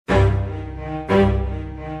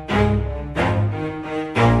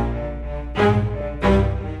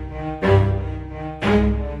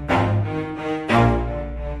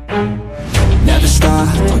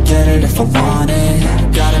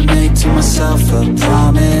myself a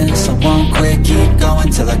promise. I won't quit, keep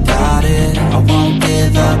going till I got it. I won't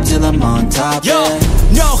give up till I'm on top. Yo,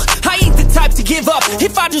 no, I ain't the type to give up.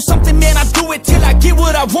 If I do something, man, I do it till I get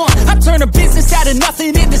what I want. I turn a business out of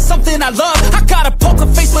nothing into something I love. I got a poker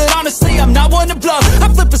face, but honestly, I'm not one to bluff.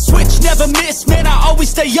 I flip a switch, never miss, man, I always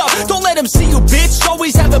stay up. Don't let them see you, bitch,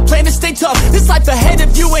 always have a plan to stay tough. This life ahead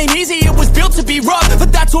of you ain't easy, it was built to be rough.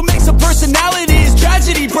 But that's what makes a personality, is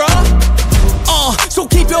tragedy, bruh. So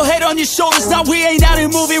keep your head on your shoulders. Now we ain't out here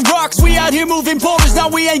moving rocks, we out here moving boulders. Now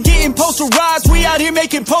we ain't getting posterized, we out here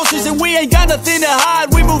making posters. And we ain't got nothing to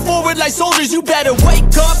hide, we move forward like soldiers. You better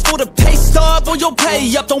wake up for the pay stub, or you'll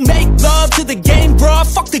pay up. Don't make love to the game, bruh,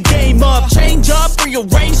 fuck the game up. Change up,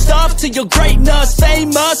 rearrange stuff to your greatness.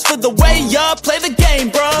 Famous for the way up, play the game,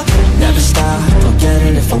 bruh. Never stop, I'll get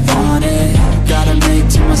it if I want it. Gotta make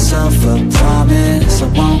to myself a promise. I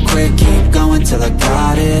won't quit, keep going till I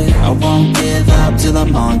got it. I won't give up till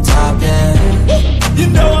I'm on top, yeah. You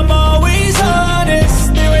know I'm always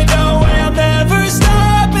honest, there ain't no way I'm ever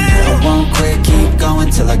stopping. I won't quit, keep going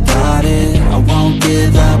till I got it. I won't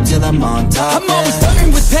give up till I'm on top, I'm always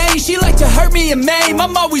flirting with pain, she like to hurt me and maim.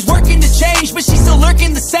 I'm always working to change, but she's still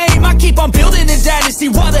lurking the same. I keep on building a dynasty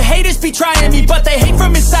while the haters be trying me. But they hate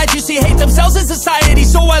from inside, you see, hate themselves in society.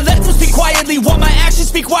 So I let them speak quietly while my actions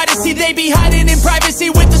speak wider. See, they be hiding in privacy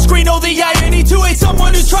with the screen, oh the irony. To hate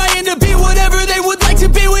someone who's trying to be whatever they would like to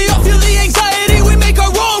be. We all feel the anxiety, we make our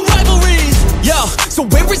own rivalries. Yo, so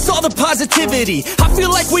where is all the positivity? I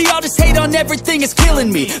feel like we all just hate on everything, it's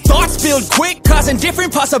killing me. Thoughts build quick, causing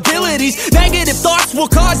different possibilities. Negative thoughts will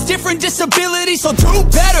cause different disabilities. So do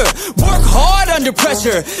better, work hard under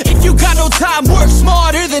pressure. If you got no time, work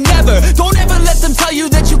smarter than ever. Don't ever let them tell you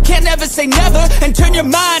that you can't never say never. And turn your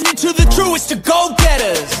mind into the truest of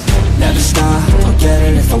go-getters. Never stop, I'll get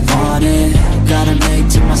it if I want it. Gotta make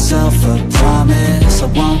to myself a promise. I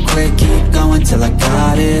won't quit, keep going till I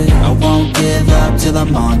got it. I won't give up till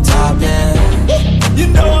I'm on top, yeah. You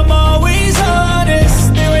know I'm always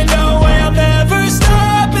honest, there ain't no way I'm ever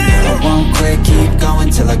stopping. I won't quit, keep going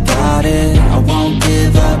till I got it. I won't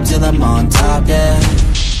give up till I'm on top, yeah.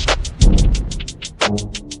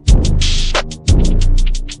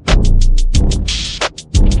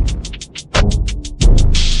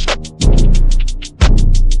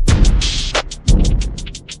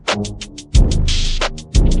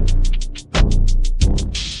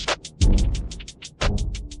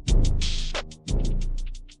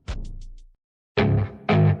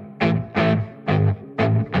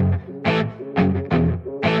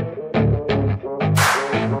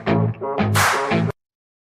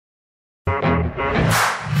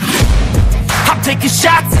 Taking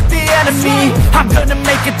shots at the enemy, I'm gonna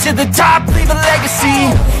make it to the top, leave a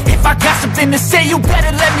legacy. If I got something to say, you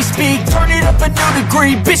better let me speak. Turn it up a new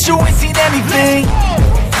degree, bitch, you ain't seen anything.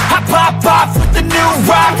 I pop off with the new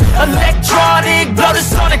rock, electronic, blow the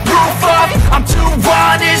sonic roof up. I'm too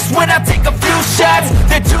honest when I take a few shots.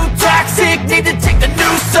 They're too toxic, need to take the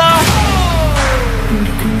noose off.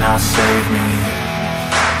 You cannot save me,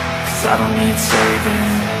 cause I don't need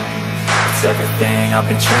saving. It's everything I've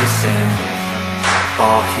been chasing,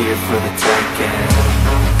 all here for the taking.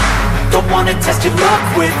 Don't wanna test your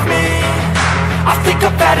luck with me, I think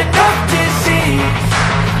I've had enough disease.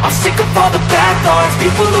 I'm sick of all the bad thoughts,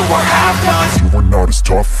 people who are half-nots. You are not as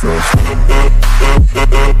tough as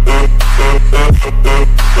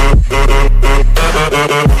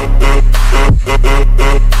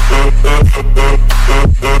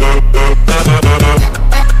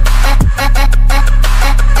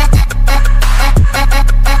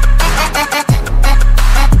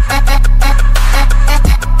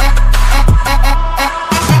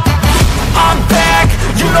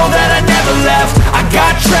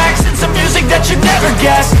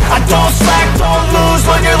I don't slack, don't lose,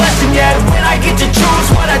 learn your lesson yet. When I get to choose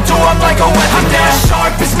what I do, I'm like a weapon. I'm not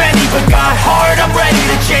sharp as many, but got hard, I'm ready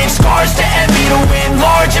to change. Scars to envy, to win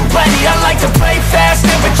large and plenty. I like to play fast,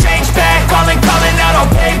 never change back. Calling out,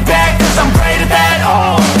 I'll pay back, cause I'm great at that,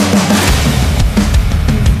 oh.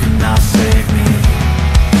 You cannot save me,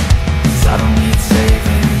 cause I don't need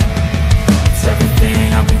saving. It's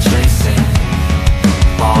everything I've been chasing,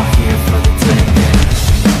 all here for the taking.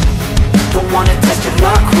 Don't wanna test your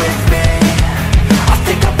luck with me, I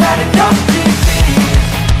think I've had enough disease.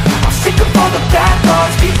 I'm sick of all the bad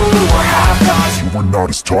thoughts, people who are half-nots. you are not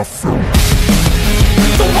as tough as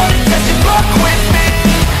Don't wanna test your luck with me,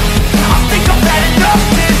 I think I've had enough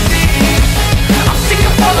disease. I'm sick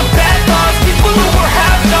of all the bad thoughts, people who are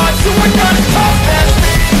half-nots, who are not as tough as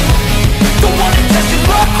me. Don't wanna test your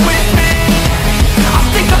luck with me, I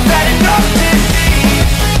think I've had enough disease.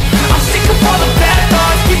 I'm sick of all the bad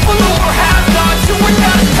thoughts, people who are half-nots, who are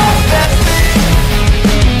not as tough as me.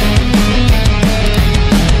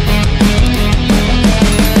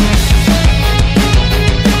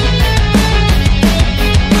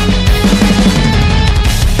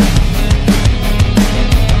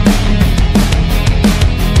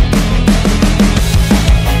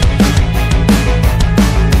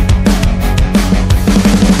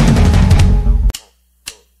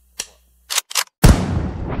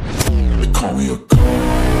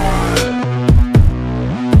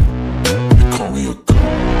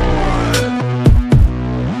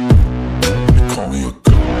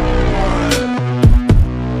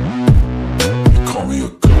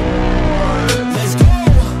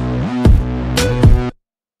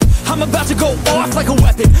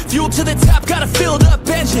 fuel to the top, got a filled up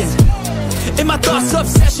engine. In my thoughts,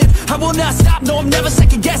 obsession, I will not stop, no, I'm never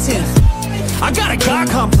second guessing. I got a God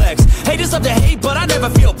complex, haters love to hate, but I never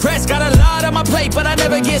feel pressed. Got a lot on my plate, but I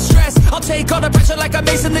never get stressed. I'll take all the pressure like I'm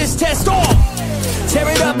acing this test. Tear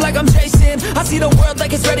it up like I'm Jason. I see the world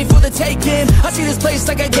like it's ready for the taking. I see this place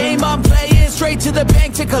like a game I'm playing. Straight to the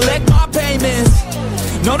bank to collect my payments.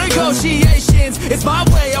 No negotiations, it's my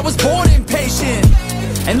way, I was born impatient.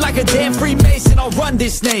 And like a damn Freemason, I'll run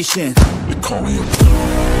this nation. They call me a god.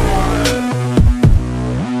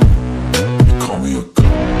 They call me a god.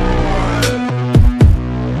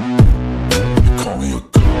 They call me a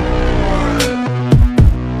god.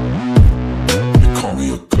 They call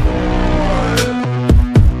me a god.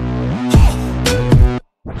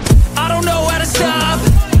 I don't know how to stop,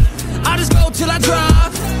 I just go till I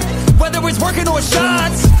drop. Whether it's working or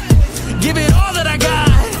shots, give it all that I got.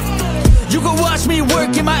 You can watch me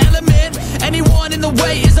work in my element. Anyone in the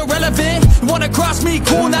way is irrelevant. You wanna cross me,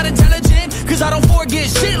 cool, not intelligent, cause I don't forget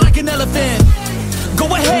shit like an elephant. Go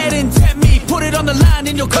ahead and tempt me, put it on the line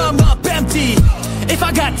and you'll come up empty. If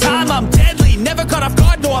I got time, I'm deadly, never caught off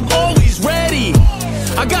guard, no, I'm always ready.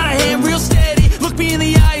 I got a hand real steady, look me in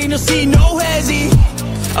the eye and you'll see no hezzy.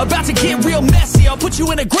 About to get real messy, I'll put you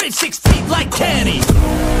in a grave 6 feet like Kenny.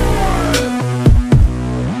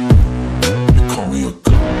 They call me a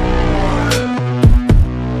god.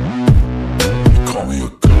 They call me a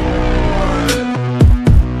god.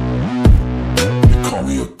 They call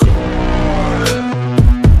me a god.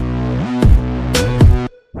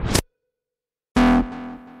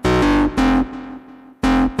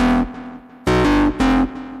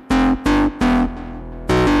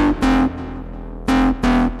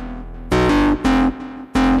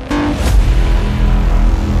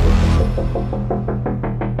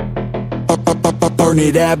 Burn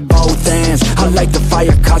it at both ends, I like the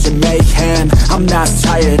fire causing mayhem. I'm not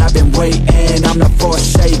tired, I've been waiting, I'm not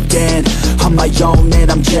forsaken. I'm my own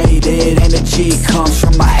and I'm jaded, energy comes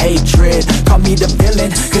from my hatred. Call me the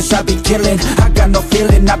villain, cause I be killing. I got no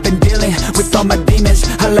feeling, I've been dealing with all my demons.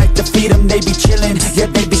 I like to feed them, they be chilling, yeah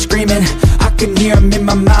they be screaming. I can hear them in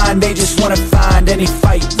my mind, they just wanna find any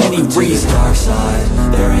fight, any reason. Dark side,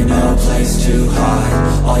 there ain't no place to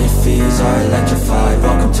hide. All your fears are electrified.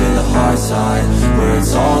 Welcome to the hard side, where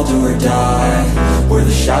it's all do or die. We're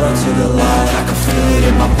the shadow to the light, I can feel it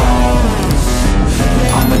in my bones.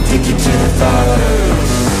 I'm addicted to the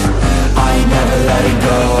thirst, I ain't never letting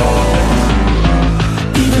go,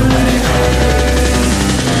 even when it hurts.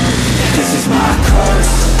 This is my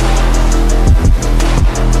curse.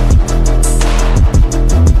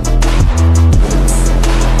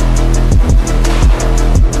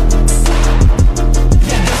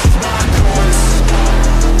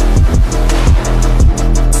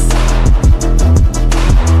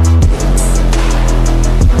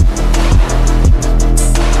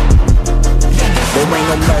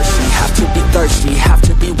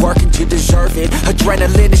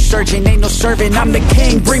 Adrenaline is surging, ain't no serving. I'm the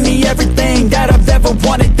king, bring me everything that I've ever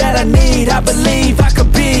wanted, that I need. I believe I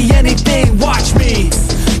could be anything, watch me.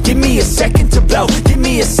 Give me a second to blow, give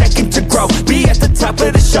me a second to grow. Be at the top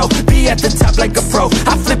of the show, be at the top like a pro.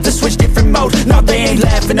 I flip the switch, different mode, no they ain't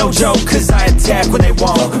laughing, no joke. Cause I attack when they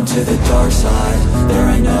won't. Welcome to the dark side, there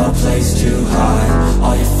ain't no place to hide.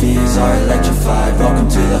 All your fears are electrified. Welcome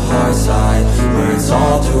to the hard side, where it's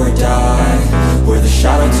all do or die. We're the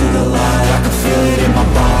shadow to the light, I can feel it in my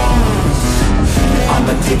bones. I'm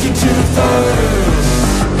addicted to the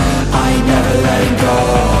thirst, I ain't never letting go,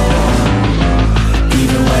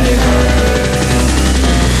 even when it hurts.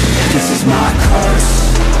 This is my curse.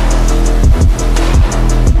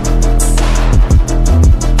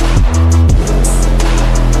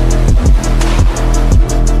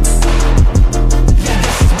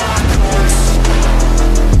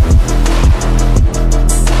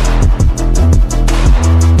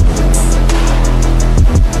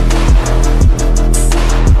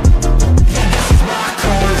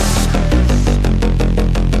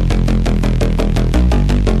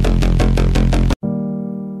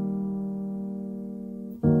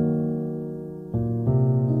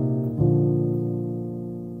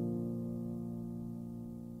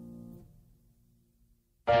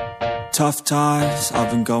 Tough times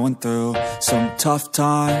I've been going through, some tough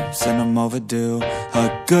times and I'm overdue.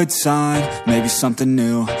 A good sign, maybe something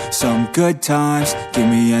new, some good times, give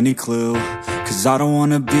me any clue. Cause I don't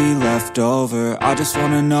wanna be left over, I just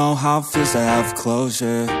wanna know how it feels to have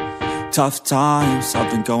closure. Tough times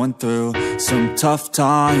I've been going through, some tough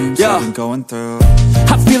times I've been going through.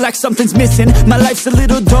 I feel like something's missing. My life's a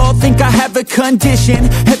little dull, think I have a condition.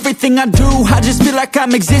 Everything I do, I just feel like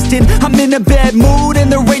I'm existing. I'm in a bad mood and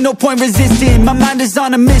there ain't no point resisting. My mind is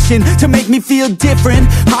on a mission to make me feel different.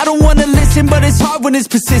 I don't wanna listen, but it's hard when it's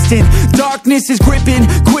persistent. Darkness is gripping,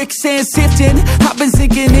 quicksand sifting. I've been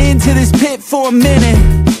sinking into this pit for a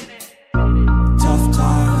minute.